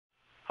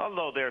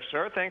Hello there,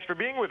 sir. Thanks for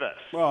being with us.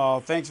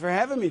 Well, thanks for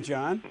having me,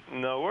 John.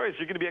 No worries.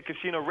 You're going to be at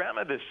Casino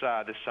Rama this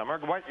summer.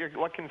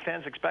 What can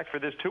fans expect for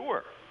this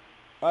tour?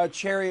 A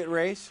chariot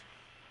race.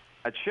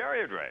 A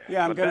chariot race.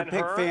 Yeah, I'm With going to pick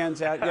Ben-Hur?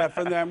 fans out. Yeah,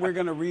 from them we're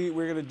going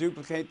to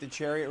duplicate the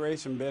chariot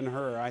race and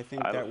Ben-Hur. I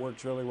think I that don't-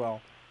 works really well.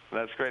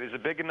 That's great. Is it a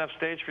big enough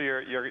stage for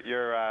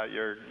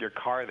your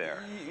car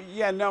there?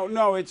 Yeah,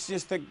 no, it's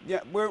just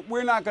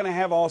we're not going to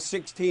have all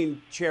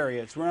 16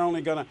 chariots. We're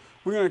going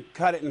to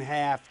cut it in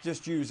half.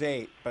 Just use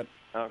 8, but.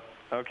 Oh,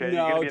 okay. You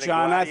No, gonna be in a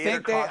John, I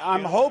gladiator think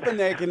I'm costume? hoping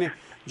they can.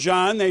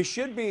 John, they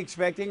should be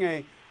expecting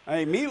a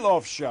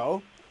Meatloaf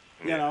show.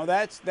 You know,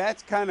 that's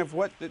kind of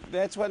what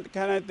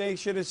they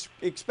should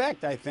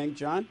expect. I think,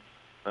 John.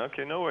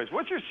 Okay, no worries.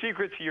 What's your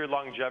secret to your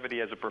longevity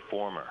as a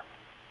performer?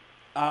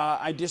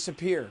 I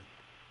disappear.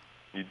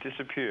 You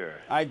disappear.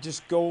 I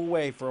just go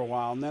away for a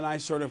while, and then I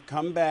sort of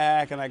come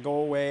back, and I go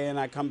away, and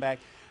I come back,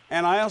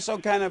 and I also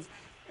kind of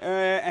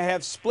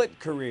have split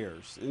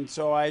careers, and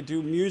so I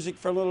do music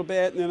for a little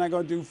bit, and then I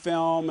go do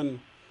film,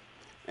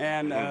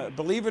 and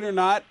believe it or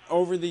not,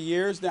 over the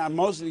years, now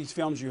most of these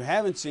films you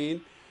haven't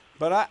seen,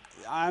 but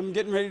I'm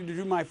getting ready to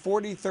do my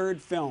 43rd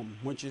film,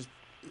 which is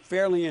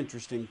fairly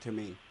interesting to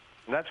me.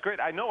 That's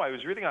great. I know. I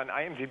was reading on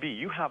IMDb.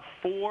 You have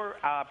 4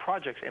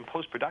 projects in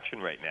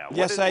post-production right now.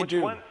 Yes, I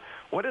do.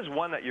 What is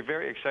one that you're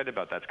very excited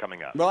about that's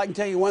coming up? Well, I can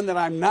tell you one that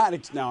I'm not.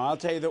 No, I'll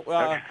tell you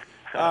that.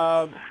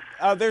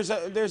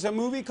 There's a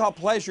movie called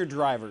Pleasure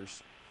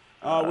Drivers,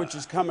 which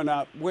is coming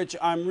up, which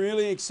I'm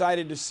really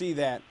excited to see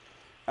that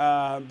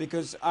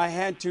because I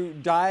had to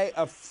die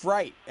of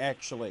fright,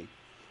 actually.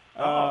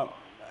 Yeah,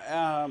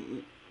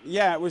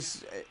 it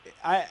was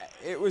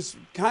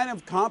kind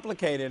of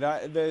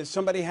complicated.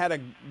 Somebody had a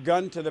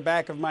gun to the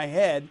back of my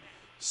head,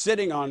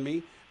 sitting on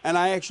me, and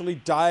I actually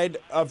died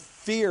of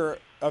fear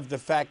of the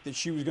fact that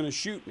she was going to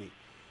shoot me.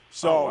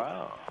 So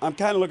wow. I'm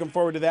kind of looking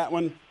forward to that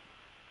one.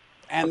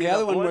 And Okay, the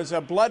other one was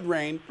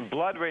Bloodrayne.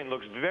 Bloodrayne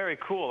looks very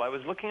cool. I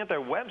was looking at their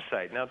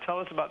website. Now tell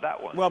us about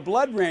that one. Well,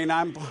 Bloodrayne,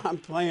 I'm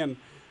playing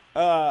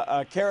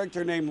a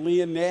character named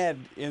Leonid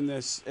in the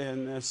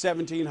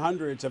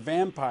 1700s, a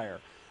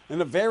vampire,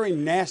 and a very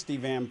nasty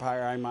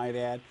vampire, I might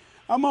add.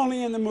 I'm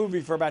only in the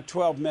movie for about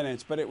 12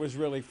 minutes, but it was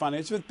really fun.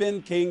 It's with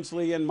Ben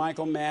Kingsley and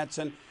Michael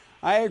Madsen.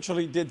 I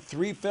actually did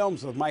 3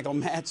 films with Michael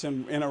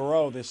Madsen in a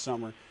row this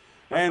summer.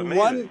 That's And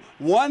amazing.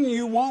 one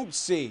you won't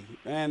see.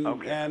 And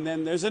Okay. and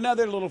then there's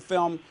another little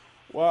film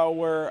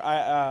where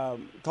I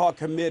called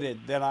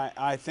Committed that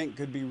I think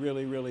could be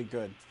really, really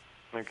good.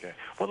 Okay.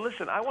 Well,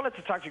 listen, I wanted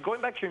to talk to you.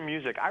 Going back to your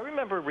music, I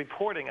remember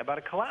reporting about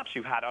a collapse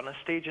you had on a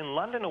stage in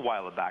London a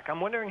while back. I'm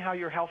wondering how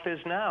your health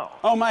is now.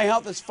 Oh, my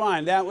health is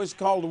fine. That was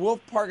called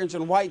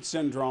Wolff-Parkinson-White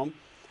syndrome.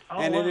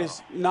 And wow. it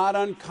is not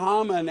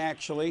uncommon,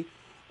 actually,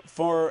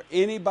 for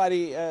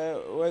anybody,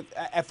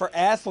 for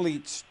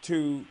athletes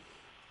to,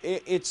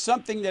 it's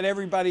something that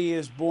everybody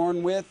is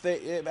born with,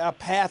 a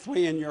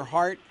pathway in your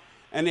heart.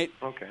 And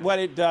what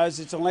it does,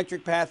 it's an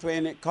electric pathway,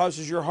 and it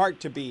causes your heart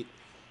to beat.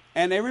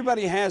 And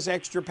everybody has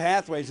extra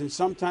pathways, and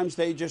sometimes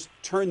they just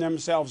turn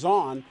themselves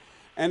on,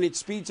 and it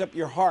speeds up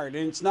your heart.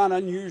 And it's not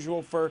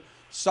unusual for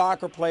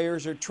soccer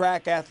players or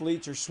track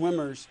athletes or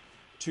swimmers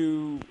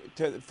to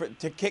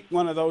kick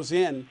one of those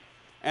in.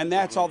 And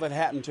that's all that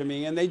happened to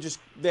me. And they just,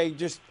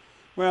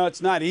 well,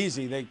 it's not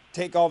easy. They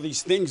take all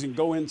these things and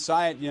go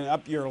inside, you know,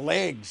 up your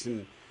legs,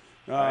 and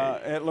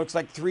it looks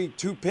like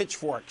two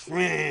pitchforks,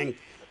 and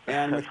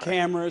with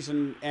cameras,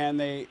 and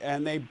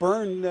they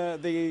burn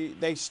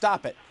they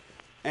stop it,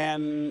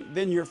 and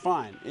then you're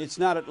fine. It's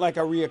not like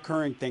a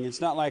reoccurring thing. It's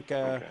not like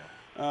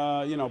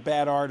you know,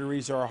 bad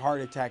arteries or a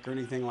heart attack or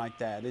anything like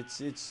that.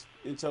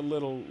 It's a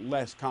little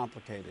less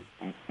complicated.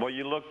 Well,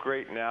 you look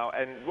great now.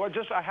 And well,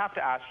 I have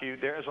to ask you,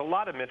 there is a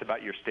lot of myth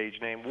about your stage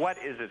name. What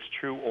is its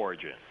true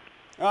origin?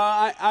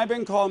 I've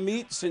been called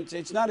Meat since,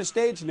 it's not a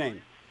stage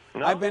name.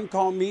 No? I've been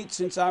called Meat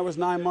since I was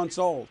 9 months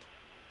old,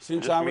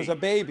 since Just I was a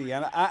baby.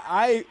 And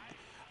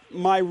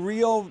my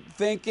real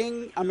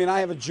thinking, I mean, I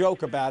have a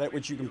joke about it,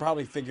 which you can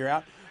probably figure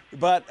out,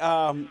 but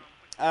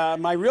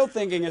my real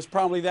thinking is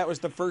probably that was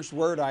the first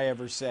word I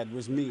ever said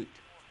was meat.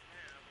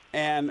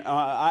 And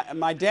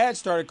my dad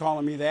started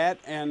calling me that,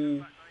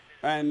 and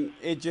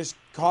it just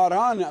caught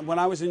on. When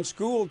I was in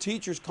school,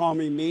 teachers call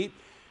me Meat.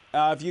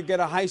 If you get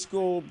a high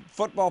school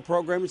football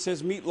program, it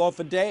says Meatloaf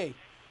a day,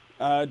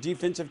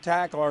 defensive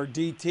tackle, or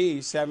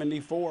DT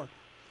 74. Wow.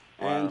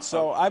 And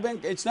so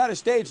it's not a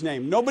stage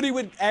name. Nobody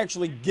would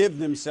actually give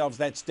themselves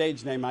that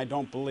stage name, I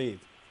don't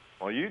believe.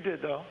 Well, you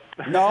did, though.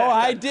 No,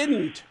 I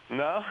didn't.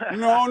 No?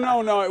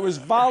 No. It was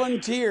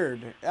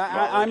volunteered.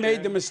 I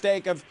made the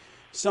mistake of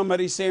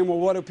somebody saying, well,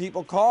 what do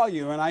people call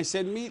you? And I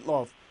said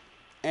Meatloaf.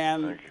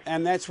 And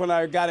that's when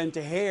I got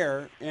into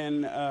hair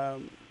in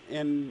the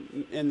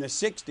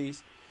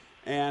 60s.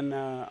 And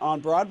on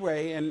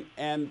Broadway,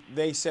 and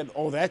they said,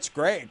 oh, that's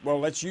great. Well,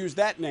 let's use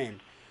that name.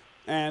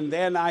 And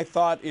then I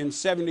thought in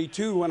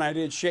 72, when I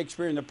did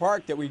Shakespeare in the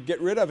Park, that we'd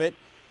get rid of it.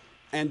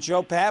 And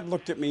Joe Papp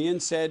looked at me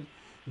and said,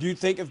 do you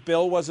think if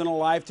Bill wasn't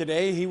alive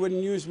today, he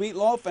wouldn't use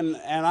Meatloaf?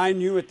 And I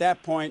knew at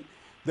that point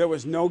There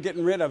was no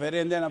getting rid of it.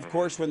 And then, of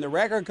course, when the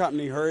record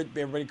company heard,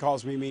 everybody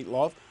calls me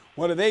Meatloaf.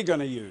 What are they going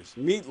to use?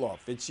 Meatloaf.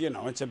 It's,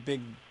 it's a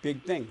big,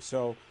 big thing.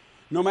 So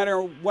no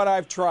matter what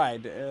I've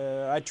tried,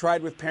 I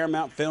tried with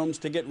Paramount Films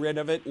to get rid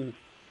of it,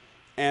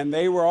 and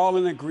they were all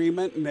in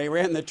agreement, and they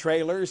ran the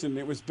trailers, and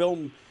it was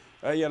Bill,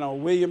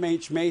 William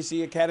H.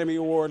 Macy Academy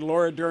Award,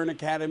 Laura Dern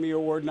Academy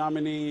Award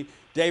nominee,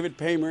 David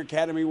Paymer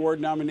Academy Award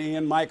nominee,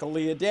 and Michael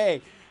Leah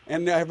Day.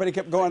 And everybody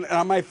kept going, and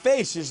on my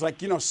face is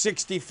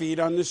 60 feet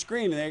on the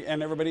screen,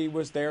 and everybody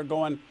was there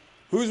going,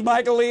 who's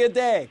Michael Leah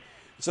Day?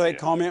 So they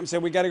called me up and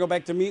said, we got to go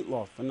back to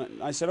Meatloaf.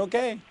 And I said,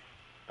 okay.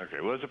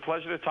 Okay, well, it's a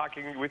pleasure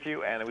talking with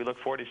you, and we look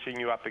forward to seeing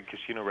you up in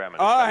Casino Ramen.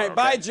 All right,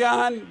 bye,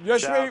 John.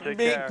 Just Ciao,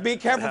 be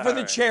careful for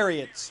the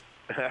chariots.